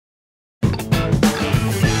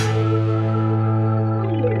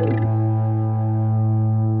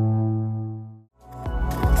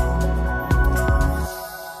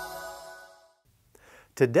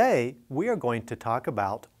Today, we are going to talk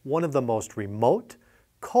about one of the most remote,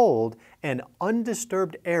 cold, and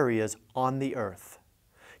undisturbed areas on the Earth.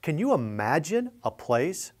 Can you imagine a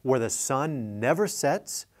place where the sun never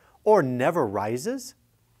sets or never rises?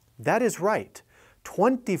 That is right,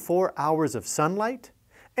 24 hours of sunlight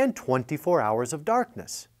and 24 hours of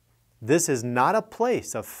darkness. This is not a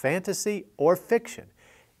place of fantasy or fiction.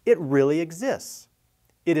 It really exists.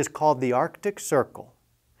 It is called the Arctic Circle.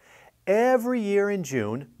 Every year in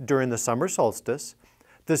June, during the summer solstice,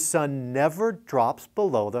 the sun never drops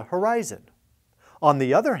below the horizon. On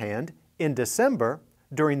the other hand, in December,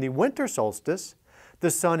 during the winter solstice, the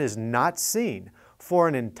sun is not seen for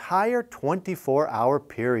an entire 24-hour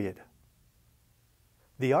period.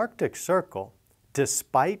 The Arctic Circle,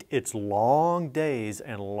 despite its long days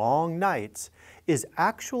and long nights, is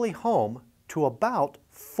actually home to about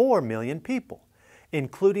 4 million people,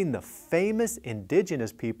 including the famous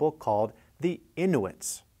indigenous people called the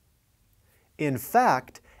Inuits. In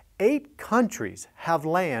fact, 8 countries have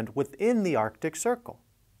land within the Arctic Circle: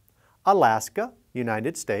 Alaska,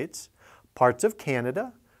 United States, parts of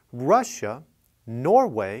Canada, Russia,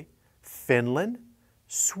 Norway, Finland,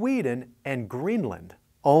 Sweden, and Greenland,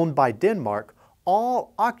 owned by Denmark,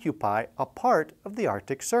 all occupy a part of the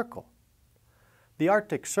Arctic Circle. The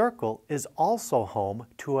Arctic Circle is also home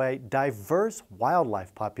to a diverse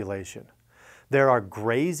wildlife population. There are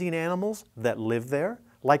grazing animals that live there,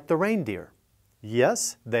 like the reindeer.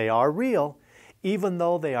 Yes, they are real, even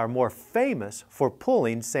though they are more famous for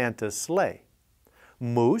pulling Santa's sleigh.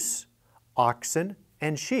 Moose, oxen,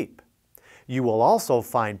 and sheep. You will also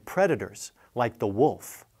find predators like the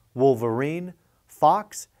wolf, wolverine,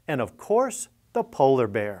 fox, and of course, the polar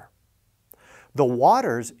bear. The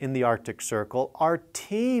waters in the Arctic Circle are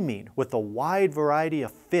teeming with a wide variety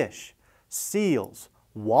of fish, seals,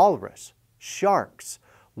 walrus, sharks,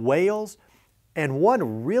 whales, and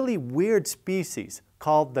one really weird species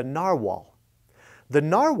called the narwhal. The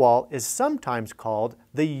narwhal is sometimes called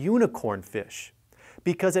the unicorn fish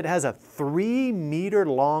because it has a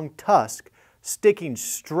 3-meter-long tusk sticking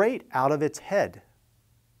straight out of its head.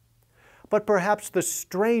 But perhaps the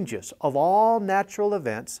strangest of all natural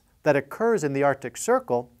events that occurs in the Arctic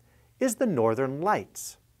Circle is the Northern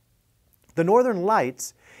Lights. The Northern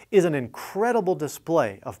Lights is an incredible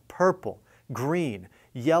display of purple, green,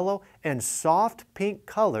 yellow, and soft pink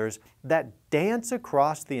colors that dance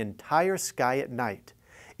across the entire sky at night.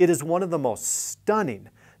 It is one of the most stunning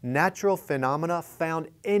natural phenomena found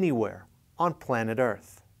anywhere on planet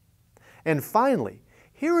Earth. And finally,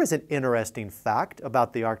 here is an interesting fact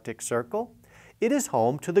about the Arctic Circle. It is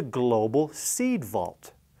home to the Global Seed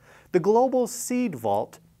Vault. The Global Seed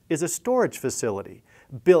Vault is a storage facility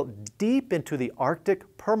built deep into the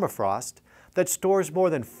Arctic permafrost that stores more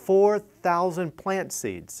than 4,000 plant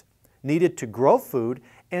seeds needed to grow food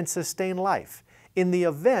and sustain life in the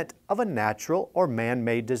event of a natural or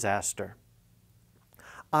man-made disaster.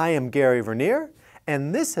 I am Gary Vernier,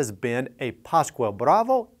 and this has been a Pascual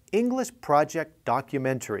Bravo English Project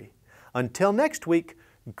documentary. Until next week,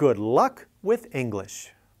 good luck with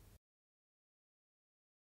English.